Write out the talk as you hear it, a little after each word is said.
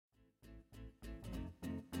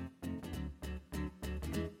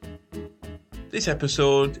This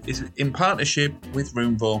episode is in partnership with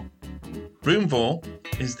Roomvo. Roomvo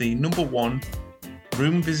is the #1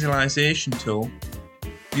 room visualization tool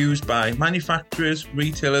used by manufacturers,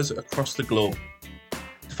 retailers across the globe.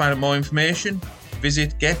 To find out more information,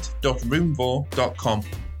 visit get.roomvo.com.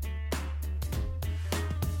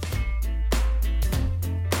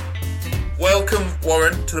 Welcome,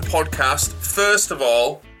 Warren, to the podcast. First of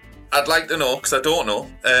all, I'd like to know, because I don't know,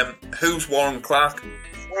 who's Warren Clarke?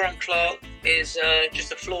 Warren Clarke is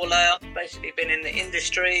just a floor layer. Basically been in the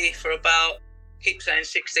industry for about, keep saying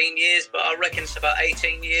 16 years, but I reckon it's about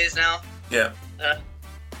 18 years now. Yeah.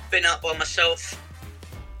 Been up by myself.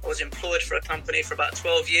 I was employed for a company for about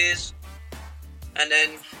 12 years. And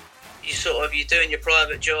then you're doing your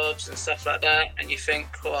private jobs and stuff like that, and you think,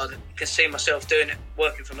 I can see myself doing it,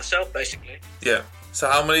 working for myself, basically. Yeah. So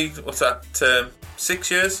how many, what's that, 6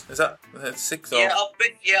 years? Is that 6 or? Yeah,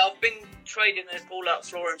 I've been trading as all-out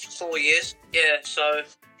flooring for 4 years.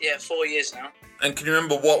 4 years now. And can you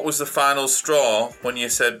remember what was the final straw when you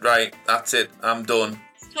said, right, that's it, I'm done?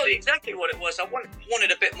 I'll tell you exactly what it was. I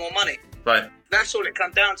wanted a bit more money. Right. That's all it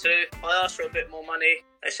came down to. I asked for a bit more money.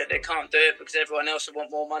 They said they can't do it because everyone else would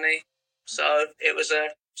want more money. So it was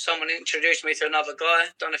someone introduced me to another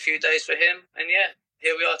guy, done a few days for him, and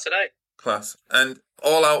here we are today. Class. And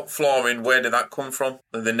All Out Flooring, where did that come from?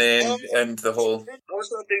 The name and the whole... I was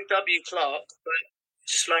going to do W. Clarke, but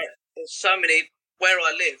just like there's so many, where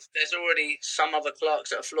I live, there's already some other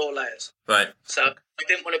Clarks that are floor layers. Right. So I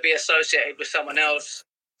didn't want to be associated with someone else.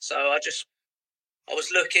 So I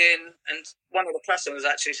was looking, and one of the customers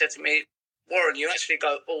actually said to me, Warren, you actually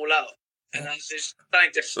go all out. And I was just,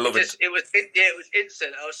 it was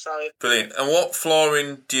instant. I was so... Brilliant. And what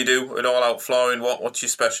flooring do you do at All Out Flooring? What's your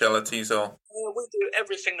specialities? Or? We do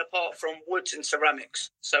everything apart from woods and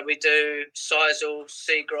ceramics. So we do sisal,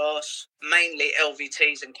 seagrass, mainly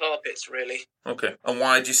LVTs and carpets, really. Okay. And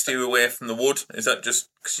why did you steer away from the wood? Is that just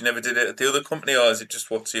because you never did it at the other company, or is it just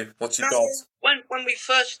what's your thoughts? When we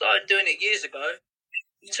first started doing it years ago,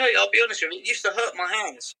 I'll be honest with you, it used to hurt my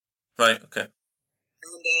hands. Right, okay.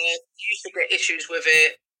 And used to get issues with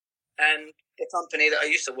it, and the company that I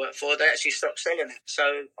used to work for, they actually stopped selling it.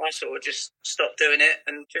 So I sort of just stopped doing it,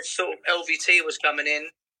 and just sort of LVT was coming in,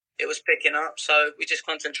 it was picking up, so we just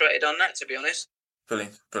concentrated on that, to be honest.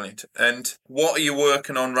 Brilliant. And what are you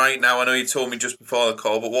working on right now? I know you told me just before the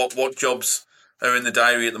call, but what jobs are in the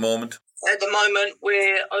diary at the moment? At the moment,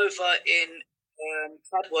 we're over in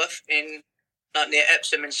Cadworth, near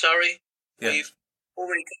Epsom in Surrey. Yeah. We've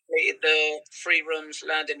already completed the 3 rooms,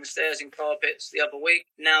 landing and stairs and carpets the other week.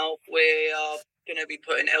 Now we are going to be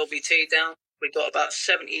putting LVT down. We've got about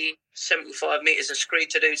 75 metres of screed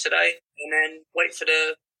to do today, and then wait for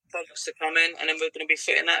the products to come in, and then we're going to be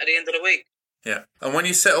fitting that at the end of the week. Yeah. And when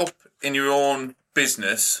you set up in your own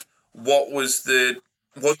business, what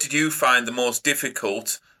did you find the most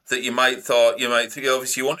difficult that you might think,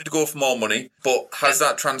 obviously you wanted to go for more money, but has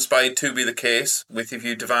that transpired to be the case with, if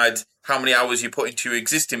you divide how many hours you put into your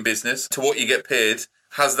existing business to what you get paid,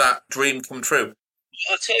 has that dream come true?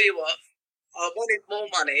 I'll tell you what, I wanted more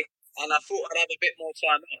money and I thought I'd have a bit more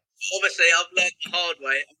time off. Obviously, I've learned the hard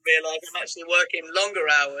way and realised I'm actually working longer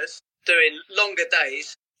hours, doing longer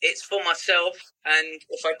days. It's for myself, and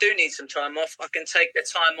if I do need some time off, I can take the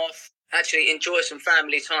time off, actually enjoy some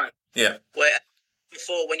family time. Yeah. Where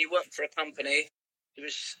before, when you worked for a company, it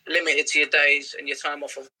was limited to your days and your time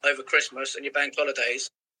off over Christmas and your bank holidays.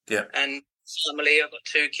 Yeah. And family, I've got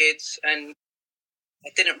 2 kids, and I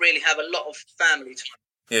didn't really have a lot of family time.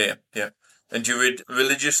 Yeah. And do you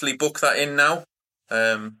religiously book that in now?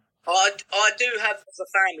 I do have, as a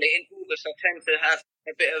family, in August, I tend to have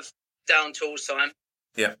a bit of down tools time.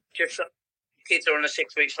 Yeah. Just kids are on a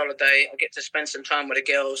 6 weeks holiday. I get to spend some time with the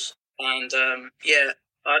girls, and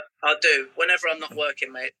I do. Whenever I'm not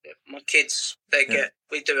working, mate, my kids,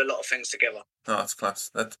 we do a lot of things together. Oh, that's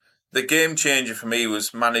class. The game changer for me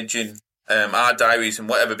was managing our diaries and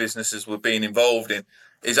whatever businesses we're being involved in,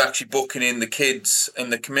 is actually booking in the kids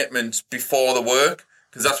and the commitments before the work,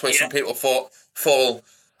 because that's where some people fall,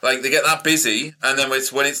 like they get that busy, and then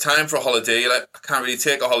when it's time for a holiday, you're like, I can't really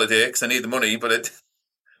take a holiday because I need the money, but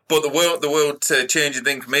the world changing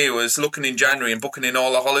thing for me was looking in January and booking in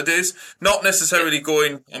all the holidays, not necessarily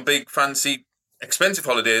going on big fancy expensive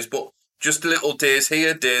holidays, but just little days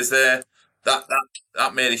here, days there.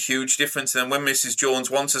 That made a huge difference. And then when Mrs. Jones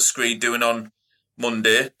wants a screed doing on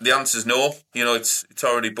Monday, the answer's no. It's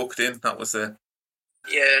already booked in. That was the...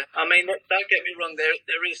 Yeah, I mean, don't get me wrong.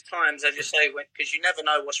 There is times, as you say, because you never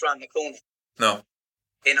know what's around the corner. No.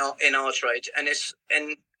 In our trade, and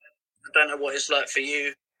I don't know what it's like for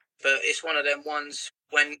you, but it's one of them ones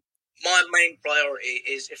when my main priority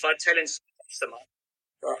is if I'm customer,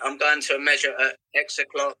 right, I'm going to a measure at X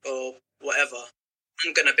o'clock or whatever,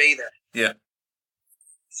 I'm going to be there. Yeah.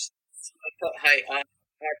 But hey, I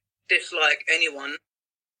dislike anyone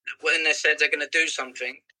when they said they're going to do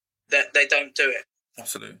something that they don't do it.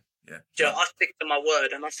 Absolutely. Yeah. So I stick to my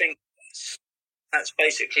word, and I think that's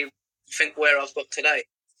basically where I've got today,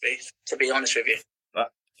 to be honest with you.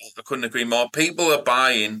 I couldn't agree more. People are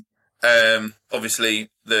buying, obviously,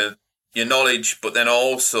 your knowledge, but then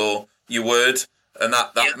also your word. And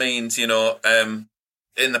that means, in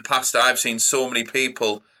the past, I've seen so many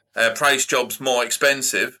people price jobs more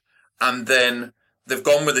expensive, and then they've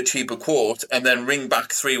gone with a cheaper quote, and then ring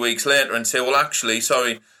back 3 weeks later and say, well, actually,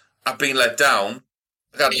 sorry, I've been let down.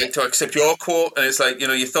 I'd like to accept your quote. And it's like,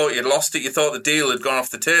 you thought you'd lost it. You thought the deal had gone off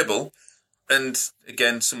the table. And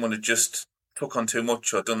again, someone had just took on too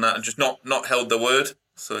much or done that and just not held their word.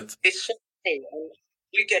 So it's so cool.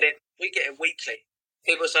 We get it weekly.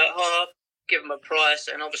 People say, give them a price.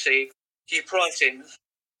 And obviously, you pricing,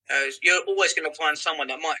 you're always going to find someone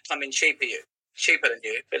that might come in cheaper than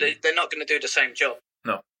you, but they're not going to do the same job.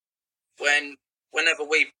 No. Whenever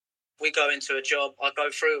we go into a job, I go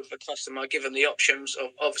through with the customer, I give them the options of,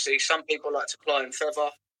 obviously, some people like to ply in feather.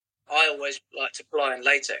 I always like to ply in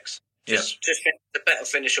latex. Just the better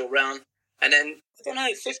finish all round. And then, I don't know,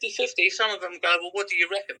 50-50, some of them go, well, what do you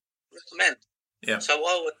recommend? Yeah. So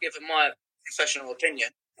I would give them my professional opinion.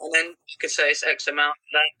 And then you could say it's X amount,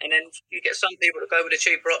 that, and then you get some people that go with a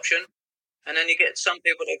cheaper option, and then you get some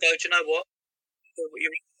people that go, do you know what? Do what you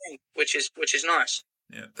recommend, which is nice.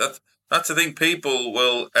 Yeah, that's the thing. People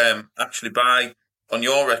will actually buy on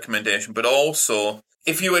your recommendation, but also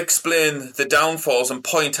if you explain the downfalls and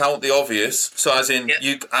point out the obvious, so as in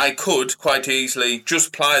I could quite easily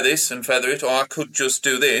just ply this and feather it, or I could just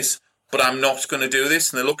do this, but I'm not going to do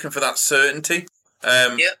this, and they're looking for that certainty.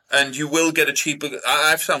 And you will get a cheaper.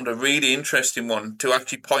 I've found a really interesting one to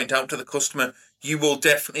actually point out to the customer. You will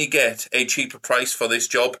definitely get a cheaper price for this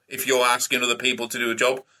job if you're asking other people to do a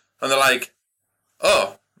job, and they're like,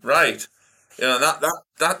 "Oh, right."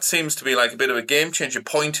 That seems to be like a bit of a game changer,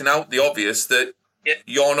 pointing out the obvious that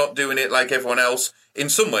you're not doing it like everyone else. In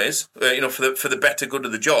some ways, for the better good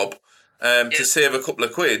of the job, to save a couple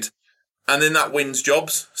of quid, and then that wins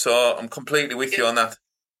jobs. So I'm completely with you on that.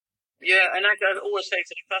 Yeah, and I always say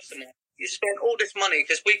to the customer, you spend all this money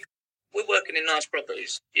because we're working in nice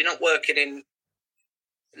properties. You're not working in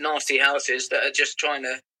nasty houses that are just trying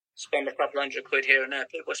to spend a couple £100 here and there.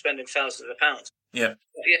 People are spending thousands of pounds. Yeah.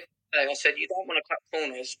 I said, you don't want to cut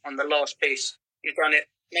corners on the last piece. You've done it,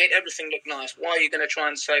 made everything look nice. Why are you going to try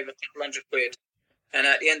and save a couple £100? And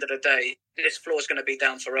at the end of the day, this floor is going to be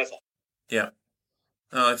down forever. Yeah.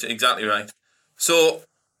 No, that's exactly right. So,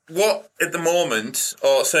 what at the moment,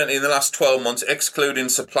 or certainly in the last 12 months, excluding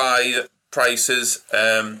supply prices,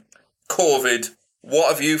 COVID,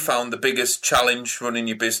 what have you found the biggest challenge running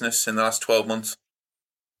your business in the last 12 months?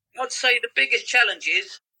 I'd say the biggest challenge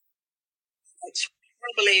is it's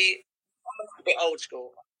probably, I'm a bit old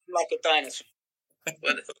school, I'm like a dinosaur.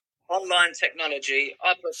 But online technology,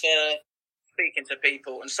 I prefer speaking to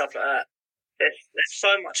people and stuff like that. There's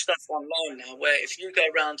so much stuff online now where if you go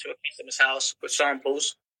round to a customer's house with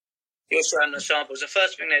samples, you're showing the samples, the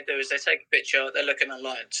first thing they do is they take a picture, they're looking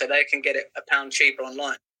online, so they can get it £1 cheaper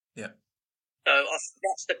online. Yeah. So I think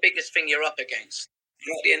that's the biggest thing you're up against.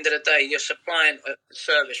 And at the end of the day, you're supplying a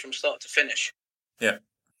service from start to finish. Yeah.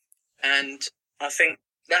 And I think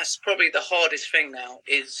that's probably the hardest thing now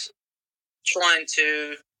is trying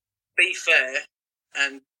to be fair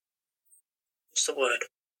and what's the word?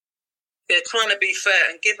 They're trying to be fair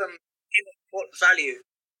and give them what value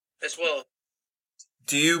as well.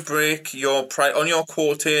 Do you break your price on your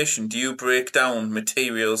quotation? Do you break down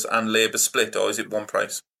materials and labour split, or is it one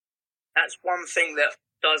price? That's one thing that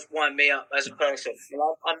does wind me up as a person.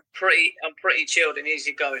 I'm pretty chilled and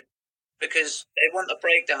easygoing because they want a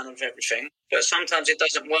breakdown of everything, but sometimes it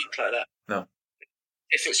doesn't work like that. No.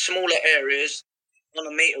 If it's smaller areas on a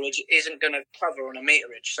meterage, it isn't going to cover on a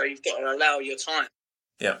meterage, so you've got to allow your time.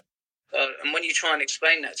 Yeah. And when you try and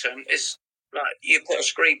explain that to them, it's like you put a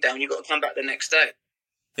screed down, you've got to come back the next day.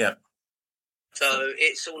 Yeah. So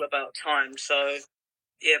it's all about time. So,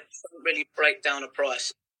 don't really break down a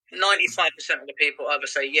price. 95% of the people either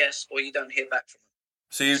say yes or you don't hear back from them.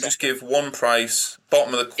 So you just give one price,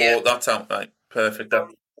 bottom of the quote, that's outright. Perfect.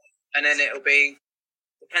 And then it'll be,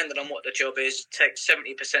 depending on what the job is, take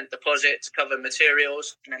 70% deposit to cover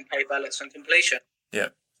materials and then pay balance on completion. Yeah.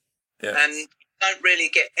 Yeah. And don't really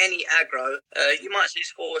get any aggro. You might say,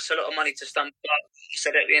 oh, it's a lot of money to stump up. You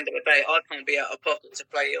said at the end of the day, I can't be out of pocket to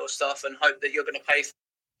play your stuff and hope that you're going to pay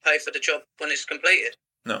for the job when it's completed.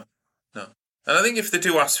 No. And I think if they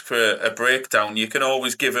do ask for a breakdown, you can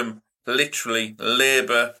always give them literally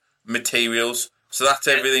labour, materials. So that's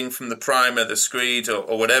everything from the primer, the screed,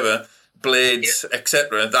 or whatever, blades,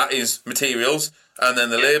 etc. That is materials, and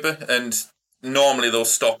then the labour. And normally they'll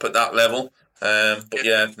stop at that level. But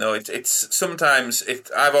it's sometimes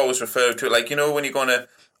I've always referred to it like, when you go on a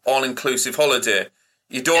all-inclusive holiday,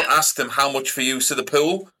 you don't ask them how much for use of the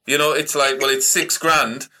pool. It's like, well, it's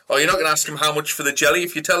 $6,000, or you're not going to ask them how much for the jelly.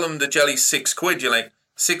 If you tell them the jelly's £6, you're like,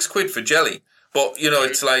 £6 for jelly. But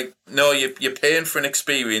it's like, no, you're paying for an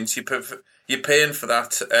experience. You're paying for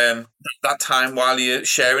that that time while you're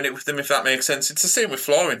sharing it with them, if that makes sense. It's the same with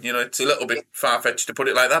flooring. It's a little bit far-fetched to put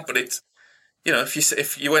it like that, but it's,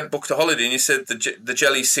 if you went booked a holiday and you said the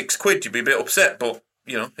jelly's £6, you'd be a bit upset. But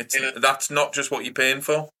that's not just what you're paying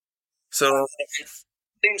for. So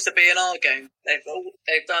seems to be in our game.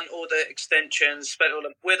 They've done all the extensions.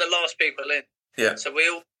 We're the last people in. Yeah. So we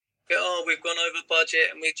all go, we've gone over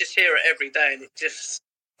budget, and we just hear it every day, and it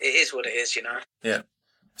is what it is, Yeah.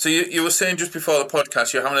 So you were saying just before the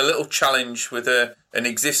podcast you're having a little challenge with an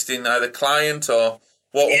existing either client or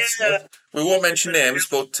what? Yeah. We won't mention names,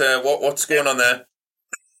 but what's going on there?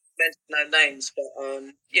 No names, but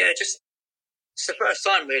just it's the first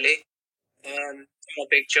time really. Done a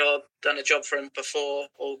big job, done a job for him before,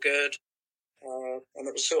 all good. And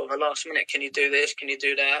it was sort of a last minute, can you do this, can you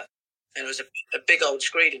do that? And it was a big old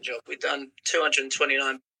screeding job. We'd done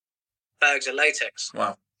 229 bags of latex.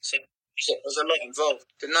 Wow. So there was a lot involved.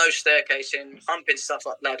 There's no staircasing, humping stuff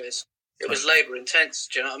up ladders. It was labour intense,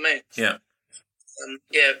 do you know what I mean? Yeah.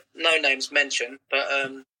 No names mentioned, but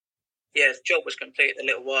the job was completed a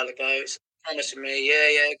little while ago. It's promising me,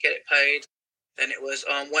 get it paid. Then it was,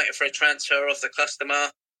 I'm waiting for a transfer off the customer.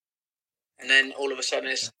 And then all of a sudden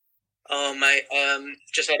it's, oh, mate,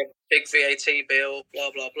 just had a big VAT bill,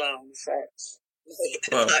 blah, blah, blah.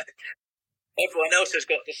 Wow. Like, everyone else has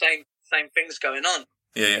got the same things going on.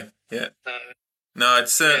 Yeah. No,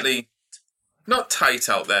 it's certainly not tight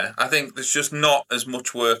out there. I think there's just not as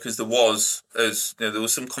much work as there was. There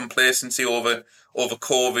was some complacency over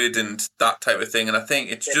COVID and that type of thing. And I think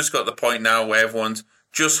it's just got to the point now where everyone's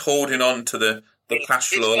just holding on to the cash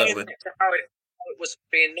flow level. It's how it was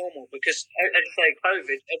being normal, because, as you say,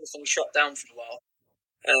 COVID, everything shut down for a while.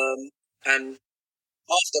 And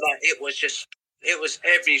after that, it was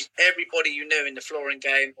everybody you knew in the flooring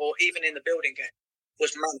game or even in the building game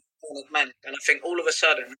was manic. And I think all of a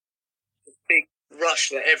sudden, the big rush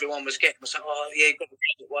that everyone was getting was like, you've got to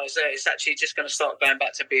get it, why is that? It's actually just going to start going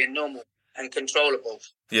back to being normal and controllable.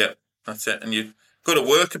 Yeah, that's it. And you've got to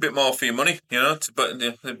work a bit more for your money, Well, you've got to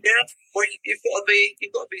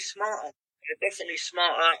be smarter. You're definitely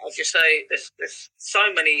smarter. As you say, there's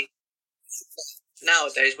so many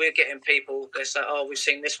nowadays. We're getting people. They say, we've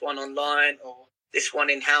seen this one online or this one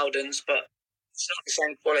in Howden's, but it's not the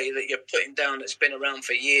same quality that you're putting down that's been around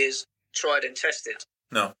for years, tried and tested.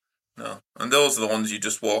 No. And those are the ones you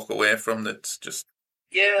just walk away from. That's just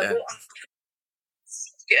Well,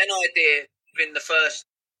 get an idea within the first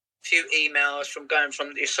few emails from going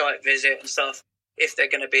from your site visit and stuff, if they're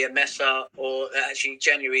going to be a mess up or they're actually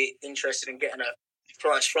genuinely interested in getting a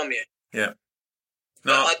price from you. Yeah.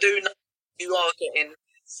 No, but I do know you are getting,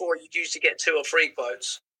 before you used to get 2 or 3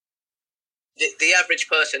 quotes. The average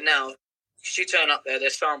person now, because you turn up there,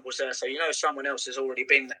 there's samples there, so someone else has already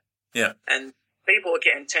been there. Yeah. And people are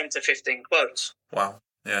getting 10 to 15 quotes. Wow.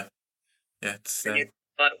 Yeah. It's like,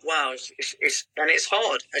 wow, it's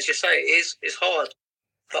hard, as you say, it's hard.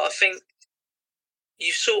 But I think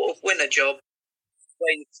you sort of win a job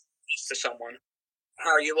where you to someone,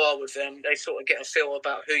 how you are with them, they sort of get a feel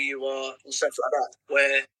about who you are and stuff like that.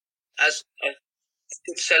 Where, as a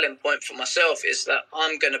good selling point for myself, is that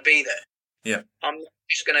I'm going to be there. Yeah. I'm not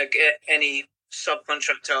just going to get any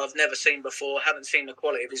subcontractor I've never seen before, haven't seen the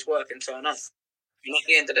quality of his work and turn up. And at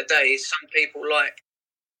the end of the day, some people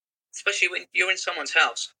especially when you're in someone's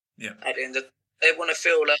house. Yeah. At the end of, they want to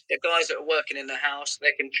feel like the guys that are working in the house,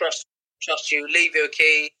 they can trust you, leave you a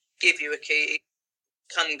key, give you a key,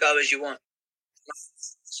 come and go as you want.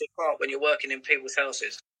 It's a part when you're working in people's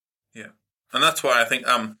houses. Yeah. And that's why I think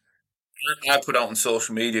I put out on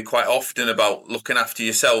social media quite often about looking after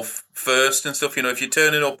yourself first and stuff. If you're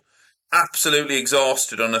turning up absolutely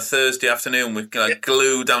exhausted on a Thursday afternoon with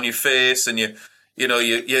glue down your face and and you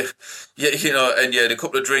had a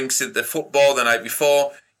couple of drinks at the football the night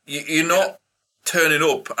before, you're not turning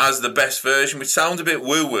up as the best version, which sounds a bit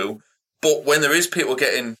woo-woo, but when there is people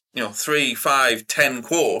getting 3, 5, 10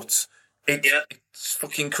 quotes, it's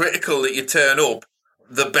fucking critical that you turn up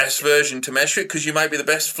the best version to measure it, because you might be the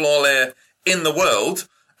best floor layer in the world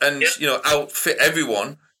and outfit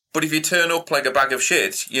everyone, But if you turn up like a bag of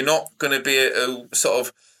shit, you're not going to be able to sort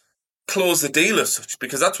of close the deal as such,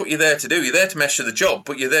 because that's what you're there to do. You're there to measure the job,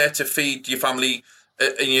 but you're there to feed your family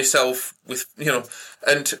and yourself with,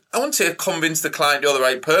 and I wouldn't say convince the client you're the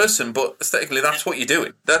right person, but aesthetically that's what you're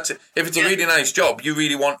doing. That's if it's a really nice job, you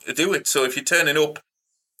really want to do it. So if you're turning up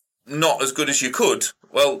not as good as you could,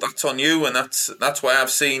 well, that's on you, and that's why I've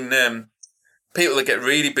seen people that get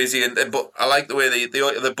really busy, but I like the way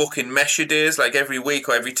they're booking measure days, like every week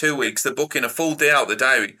or every 2 weeks, they're booking a full day out of the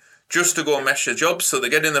diary just to go and measure jobs. So they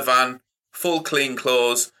get in the van, full clean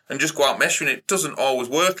clothes, and just go out measuring. It doesn't always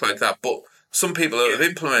work like that, but some people have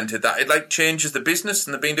implemented that. It like changes the business,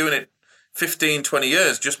 and they've been doing it 15, 20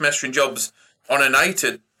 years, just measuring jobs on a night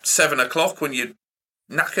at 7 o'clock when you're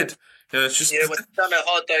knackered. It's just... Yeah, when you've done a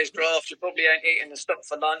hard day's graft, you probably ain't eating the stuff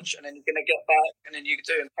for lunch, and then you're going to get back, and then you're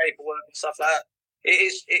doing paperwork and stuff like that.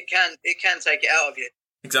 It can take it out of you.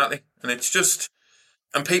 Exactly. And it's just...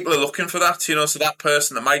 And people are looking for that, so that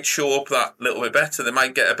person that might show up that little bit better, they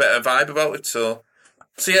might get a better vibe about it. So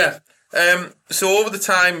yeah. So over the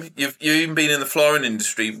time you've even been in the flooring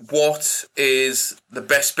industry, what is the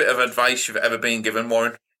best bit of advice you've ever been given,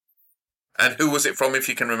 Warren? And who was it from, if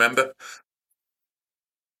you can remember?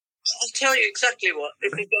 I'll tell you exactly what.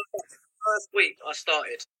 If we go back to the first week I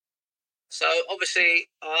started. So obviously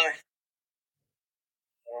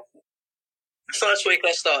the first week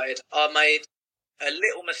I started, I made a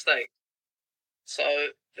little mistake. So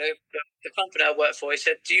the company I worked for, he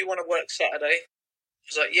said, "Do you want to work Saturday?" I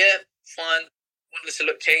was like, "Yeah, fine." Wanted to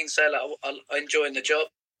look keen, so I'm enjoying the job.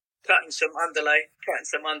 Cutting some underlay.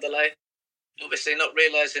 Obviously not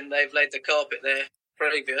realising they've laid the carpet there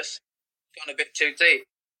previous. Gone a bit too deep.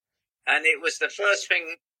 And it was the first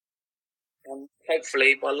thing, and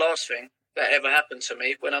hopefully my last thing, that ever happened to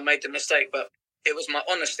me when I made the mistake. But it was my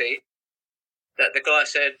honesty that the guy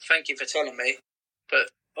said, "Thank you for telling me." But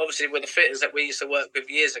obviously with the fitters that we used to work with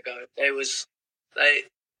years ago, they was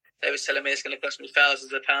telling me it's going to cost me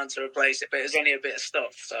thousands of pounds to replace it, but it was only a bit of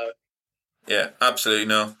stuff. So yeah, absolutely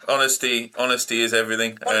no. Honesty is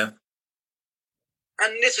everything. And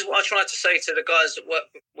this is what I try to say to the guys that work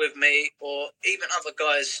with me, or even other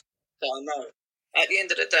guys that I know. At the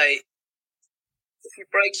end of the day, if you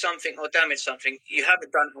break something or damage something, you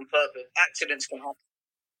haven't done it on purpose. Accidents can happen.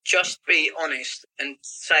 Just be honest and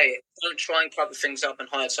say it. Don't try and cover things up and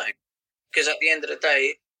hide something. Because at the end of the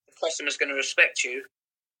day, the customer's going to respect you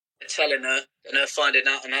for telling her and her finding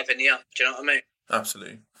out and having you up. Do you know what I mean?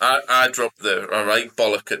 Absolutely. I dropped the right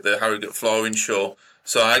bollock at the Harrogate Flooring Show.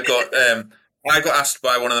 So I got asked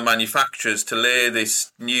by one of the manufacturers to lay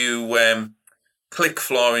this new click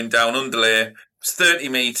flooring down underlay. It's 30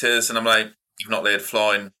 metres, and I'm like, I've not laid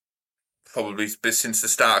flooring probably since the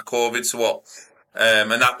start of COVID, so what?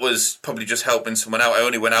 And that was probably just helping someone out. I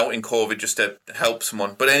only went out in COVID just to help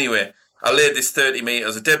someone. But anyway, I laid this 30 metres. I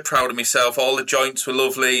was dead proud of myself. All the joints were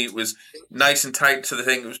lovely. It was nice and tight to the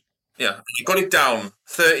thing. It was, I got it down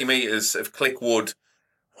 30 metres of click wood.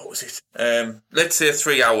 What was it? Let's say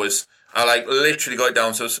 3 hours. I literally got it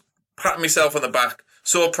down. So I was patting myself on the back.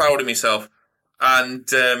 So proud of myself. And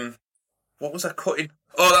what was I cutting?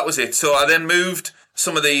 Oh, that was it. So I then moved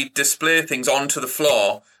some of the display things onto the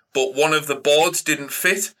floor, but one of the boards didn't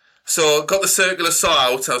fit. So I got the circular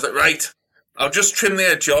saw out. I was like, right, I'll just trim the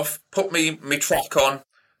edge off, put me track on,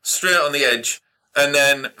 straight on the edge, and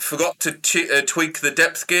then forgot to tweak the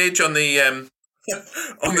depth gauge on the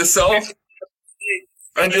on the saw.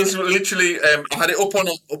 And just literally, I had it up on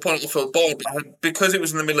a board, but because it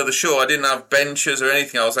was in the middle of the show, I didn't have benches or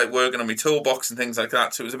anything. I was working on my toolbox and things like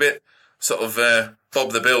that, so it was a bit sort of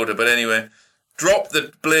Bob the Builder. But anyway, dropped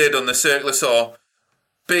the blade on the circular saw,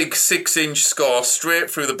 big 6-inch score straight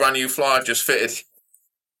through the brand new floor I just fitted.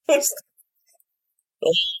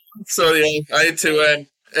 So yeah, I had to.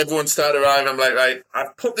 Everyone started arriving. I'm like, right,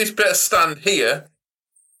 I've put this bit of stand here.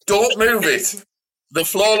 Don't move it. The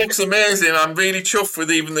floor looks amazing. I'm really chuffed with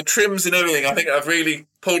even the trims and everything. I think I've really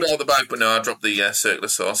pulled out the bag, but no, I dropped the circular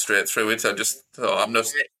saw straight through it. I just thought, I'm not.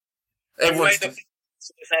 Everyone's.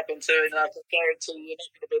 This happened to, and I can guarantee you're not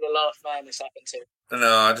going to be the last man this happened to.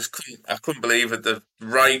 No, I couldn't believe it.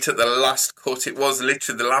 Right at the last cut, it was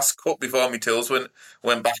literally the last cut before my tools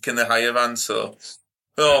went back in the hire van. So,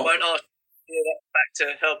 I won't ask you that back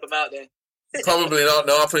to help them out then. Probably not.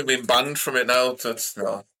 No, I've probably been banned from it now.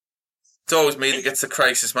 No. It's always me that gets the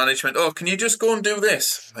crisis management. Oh, can you just go and do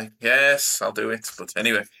this? I'm like, yes, I'll do it. But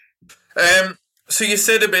anyway, so you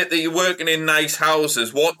said a bit that you're working in nice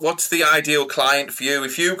houses. What's the ideal client for you?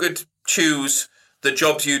 If you could choose the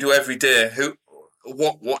jobs you do every day,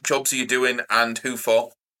 what jobs are you doing and who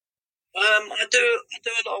for? I do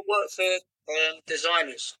a lot of work for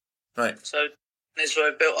designers. Right. So It's who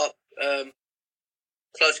I've built up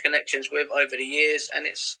close connections with over the years, and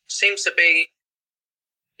it seems to be,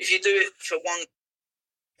 if you do it for one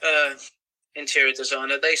interior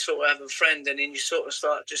designer, they sort of have a friend, and then you sort of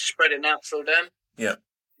start just spreading out through them. Yeah.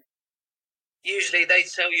 Usually they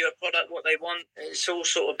tell you a product, what they want. It's all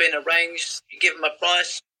sort of been arranged. You give them a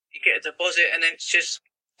price, you get a deposit, and then it's just,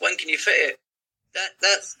 when can you fit it?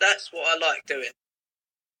 That's what I like doing.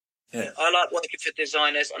 Yeah. I like working for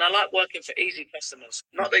designers, and I like working for easy customers.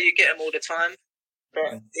 Not that you get them all the time,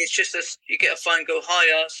 but it's just you get a phone call,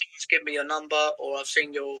 hiya, someone's given me your number, or I've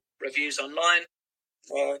seen your reviews online.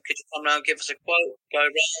 Could you come around, give us a quote, go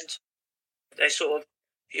around? They sort of,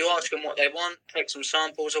 you ask them what they want, take some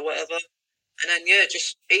samples or whatever, and then,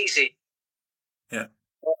 just easy. Yeah.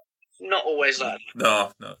 Not always like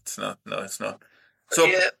that. No, it's not. No, it's not. So,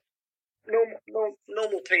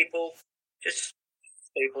 normal people, just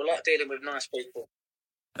people, like dealing with nice people.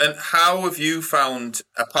 And how have you found,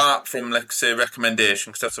 apart from, let's say,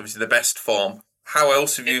 recommendation, because that's obviously the best form, how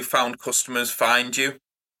else have you found customers find you?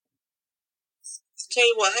 Tell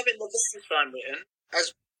you what, having the business plan written,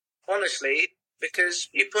 as honestly, because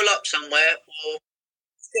you pull up somewhere, or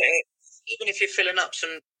even if you're filling up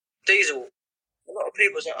some diesel, a lot of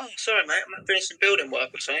people say, "Oh, sorry, mate, I'm doing some building work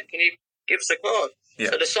or something. Can you give us a card?"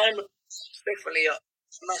 Yeah. So the sign is definitely a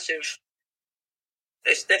massive.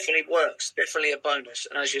 It definitely works. Definitely a bonus.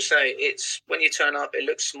 And as you say, it's when you turn up, it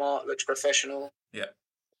looks smart, looks professional. Yeah.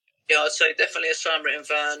 Yeah, I'd say definitely a sign written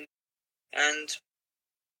van, and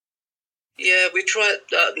we tried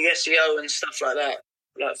the SEO and stuff like that,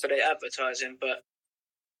 like for the advertising, but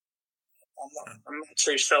I'm not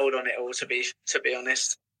too sold on it all, to be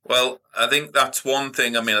honest. Well, I think that's one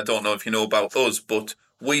thing. I mean, I don't know if you know about us, but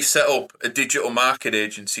we set up a digital market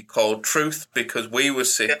agency called Truth because we were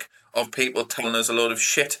sick of people telling us a load of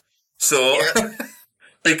shit. So,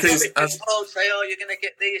 because people say, "Oh, you're going to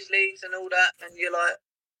get these leads and all that," and you're like,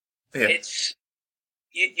 "It's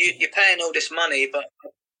you're paying all this money, but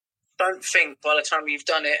don't think by the time you've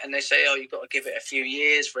done it, and they say, oh, you've got to give it a few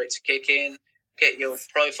years for it to kick in, get your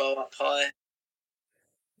profile up high."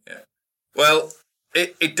 Yeah. Well,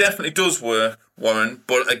 it definitely does work, Warren,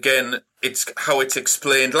 but again, it's how it's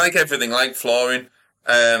explained, like everything, like flooring.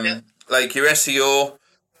 Like your SEO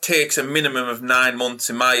takes a minimum of 9 months,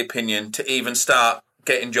 in my opinion, to even start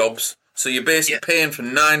getting jobs. So you're basically paying for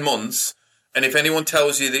 9 months, and if anyone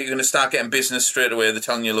tells you that you're going to start getting business straight away, they're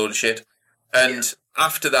telling you a load of shit. And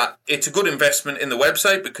after that, it's a good investment in the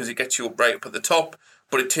website because it gets you up right up at the top,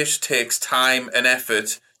 but it just takes time and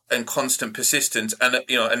effort and constant persistence and,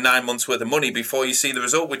 and 9 months worth of money before you see the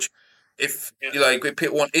result, which if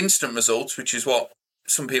people want instant results, which is what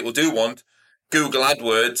some people do want, Google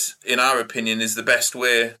AdWords, in our opinion, is the best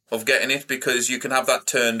way of getting it because you can have that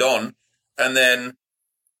turned on and then,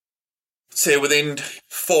 say, within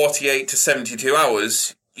 48 to 72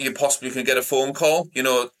 hours, you possibly can get a phone call,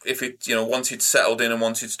 if it, once it's settled in and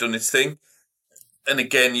once it's done its thing. And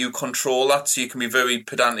again, you control that, so you can be very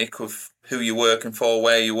pedantic of who you're working for,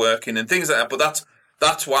 where you're working, and things like that. But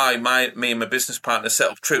that's why me and my business partner set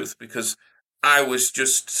up Truth, because I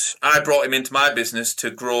brought him into my business to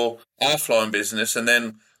grow our flooring business, and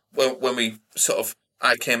then when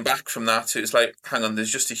I came back from that, it was like, hang on,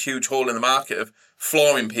 there's just a huge hole in the market of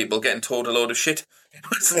flooring people getting told a load of shit.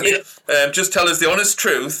 Just tell us the honest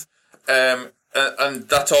truth, and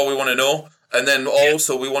that's all we want to know. And then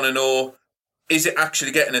also we want to know, is it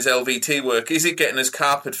actually getting us LVT work? Is it getting us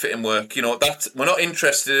carpet fitting work? We're not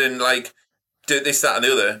interested in do this, that, and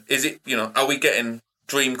the other. Is it, are we getting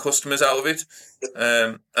dream customers out of it?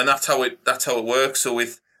 And that's how it works. So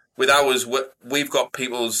with ours, we've got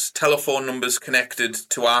people's telephone numbers connected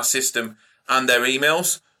to our system and their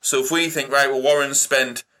emails. So if we think, right, well, Warren's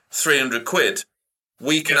spent 300 quid,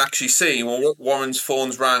 we can actually see, well, Warren's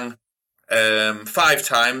phone's rang 5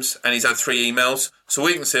 times and he's had 3 emails. So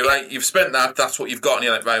we can say, right, you've spent that, that's what you've got. And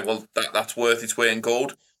you're like, right, well, that's worth its weight in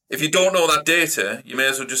gold. If you don't know that data, you may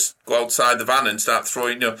as well just go outside the van and start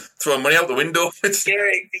throwing money out the window. Yeah,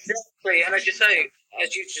 exactly. And as you say,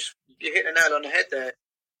 you hit the nail on the head there.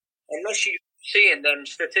 Unless you're seeing them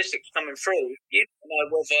statistics coming through, you don't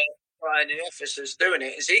know whether Brian in the office is doing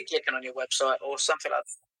it. Is he clicking on your website or something like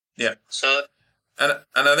that? Yeah. So... And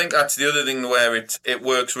I think that's the other thing where it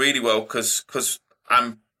works really well because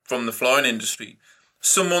I'm from the flooring industry.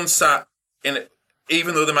 Someone sat in it,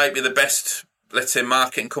 even though they might be the best, let's say,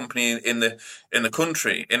 marketing company in the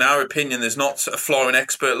country. In our opinion, there's not a flooring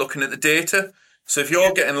expert looking at the data. So if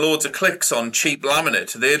you're getting loads of clicks on cheap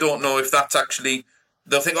laminate, they don't know if that's actually.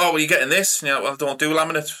 They'll think, oh, well, you're getting this. Well, don't do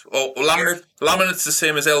laminate. Or laminate's the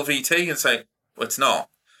same as LVT, and say, well, it's not.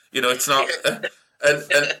 It's not.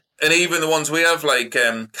 And even the ones we have, like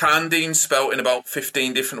Carndean, spelt in about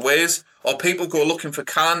 15 different ways. Or people go looking for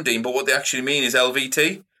Carndean, but what they actually mean is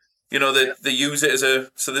LVT. You know, they use it as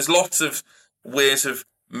a... So there's lots of ways of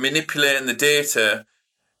manipulating the data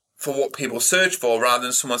for what people search for, rather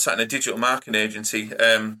than someone sat in a digital marketing agency,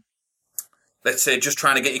 let's say, just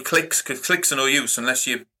trying to get you clicks, because clicks are no use unless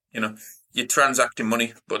you're transacting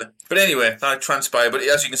money. But anyway, that transpired. But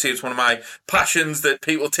as you can see, it's one of my passions, that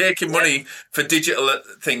people taking money for digital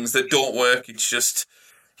things that don't work. It's just...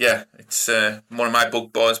 Yeah, it's one of my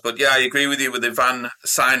bugbears. But yeah, I agree with you with the van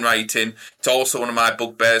sign writing. It's also one of my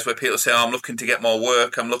bugbears where people say, I'm looking to get more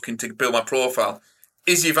work, I'm looking to build my profile.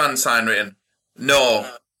 Is your van sign written? No.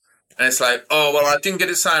 And it's like, oh, well, I didn't get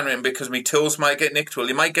it sign written because my tools might get nicked. Well,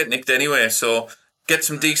 you might get nicked anyway, so get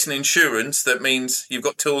some decent insurance. That means you've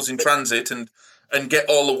got tools in transit and get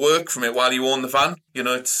all the work from it while you own the van.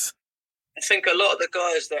 It's... I think a lot of the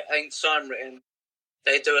guys that ain't sign written,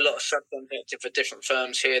 they do a lot of subcontracting for different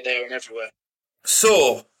firms here, there, and everywhere.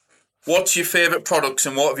 So, what's your favourite products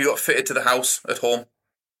and what have you got fitted to the house at home?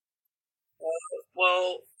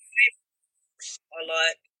 Well, I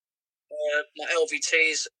like my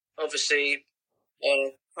LVTs, obviously,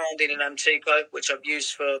 Carndean and Antico, which I've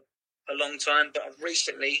used for a long time, but I've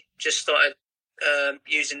recently just started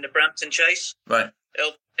using the Brampton Chase. Right.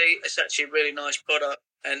 LVT, it's actually a really nice product,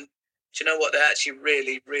 and do you know what? They're actually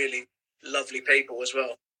really, really lovely people as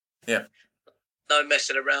well. Yeah. No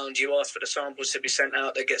messing around. You ask for the samples to be sent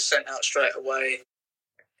out, they get sent out straight away.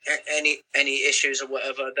 Any issues or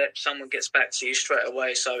whatever, that someone gets back to you straight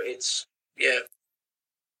away. So it's, yeah.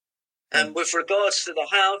 And with regards to the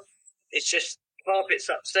house, it's just carpets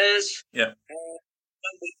upstairs. Yeah.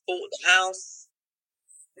 When we bought the house,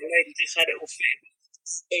 the lady just had it all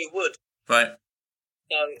fitted with wood. Right.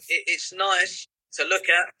 So it's nice to look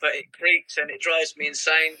at, but it creaks and it drives me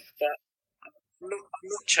insane. But I'm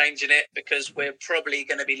not changing it because we're probably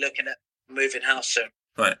going to be looking at moving house soon.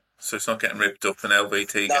 Right, so it's not getting ripped up and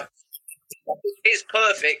LVT. No, it's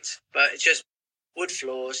perfect, but it's just wood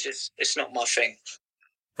floors. It's not my thing.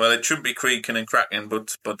 Well, it shouldn't be creaking and cracking,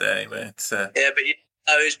 but anyway, it's... Yeah, but you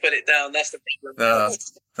know who's put it down. That's the problem.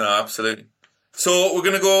 No, absolutely. So we're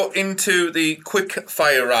going to go into the quick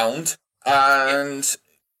fire round, and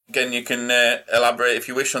again, you can elaborate if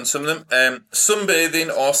you wish on some of them. Sunbathing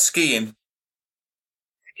or skiing?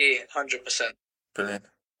 Skiing, 100%. Brilliant.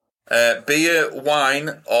 Beer,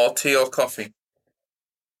 wine, or tea or coffee?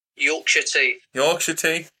 Yorkshire tea. Yorkshire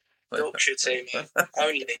tea? Yorkshire tea, man.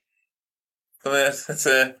 Only. Oh, yeah, that's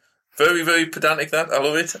very, very pedantic, that. I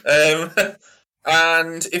love it.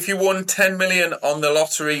 And if you won 10 million on the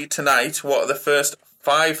lottery tonight, what are the first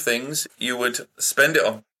 5 things you would spend it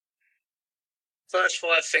on? First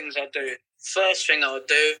 5 things I do. First thing I would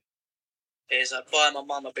do is I buy my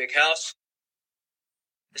mum a big house.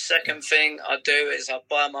 The second thing I do is I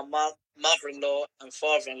buy my mother-in-law and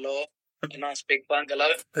father-in-law a nice big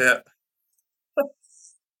bungalow. Yeah. Buy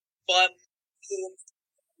my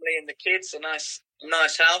family and the kids a nice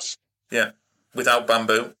house. Yeah. Without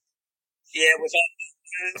bamboo. Yeah, without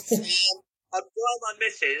bamboo. I'd buy my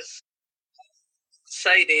missus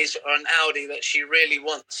Mercedes or an Audi that she really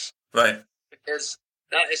wants. Right. Because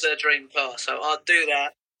that is her dream car. So I'd do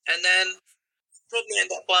that. And then probably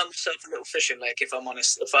end up buying myself a little fishing lake, if I'm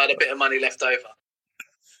honest, if I had a bit of money left over.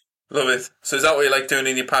 Love it. So is that what you like doing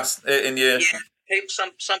in your past? Yeah.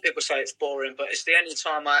 Some people say it's boring, but it's the only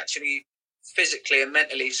time I actually physically and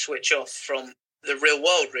mentally switch off from the real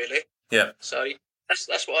world, really. Yeah. So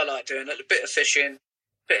that's what I like doing. A bit of fishing,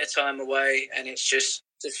 bit of time away, and it's just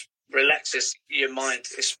relaxes your mind.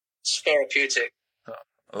 It's therapeutic. Oh,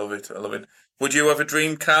 I love it. Would you have a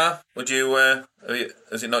dream car? Would you?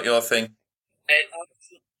 Is it not your thing?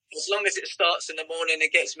 As long as it starts in the morning,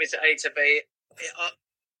 it gets me to A to B.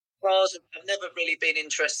 Cars, I've never really been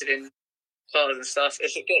interested in cars and stuff.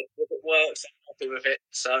 If it works, I'm happy with it.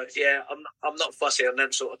 So yeah, I'm not fussy on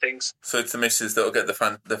them sort of things. So it's the missus that'll get the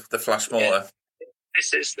flash motor. Yeah.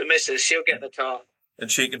 The missus, she'll get the car, and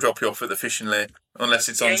she can drop you off at the fishing lake unless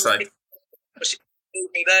it's on site. She'll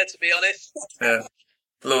be there, to be honest. Yeah,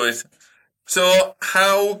 love it. So,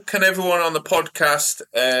 how can everyone on the podcast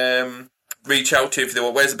reach out to you if they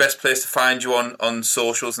want? Where's the best place to find you on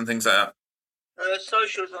socials and things like that?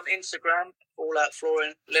 Socials on Instagram, All Out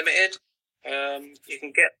Flooring Limited. You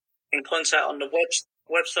can get in contact on the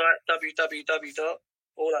website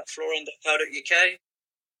www.alloutflooring.co.uk.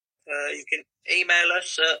 You can email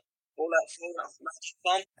us at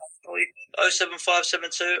alloutflooring@com or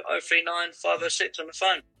 07572 039 506 on the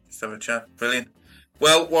phone. Just have a chat. Brilliant.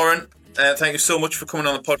 Well, Warren, thank you so much for coming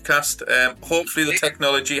on the podcast. Hopefully the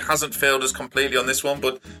technology hasn't failed us completely on this one,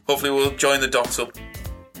 but hopefully we'll join the dots up.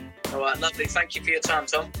 All right, lovely. Thank you for your time,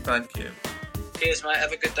 Tom. Thank you. Cheers, mate.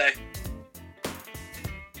 Have a good day.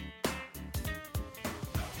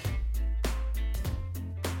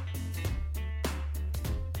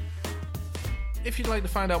 If you'd like to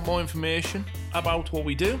find out more information about what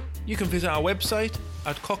we do, you can visit our website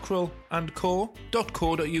at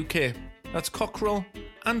cockerellandco.co.uk. That's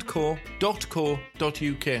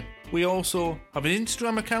cockerellandco.co.uk. We also have an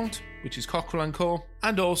Instagram account, which is Cockerel & Co,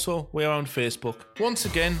 and also we're on Facebook. Once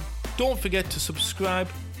again, don't forget to subscribe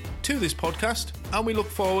to this podcast, and we look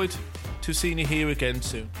forward to seeing you here again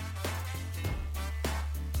soon.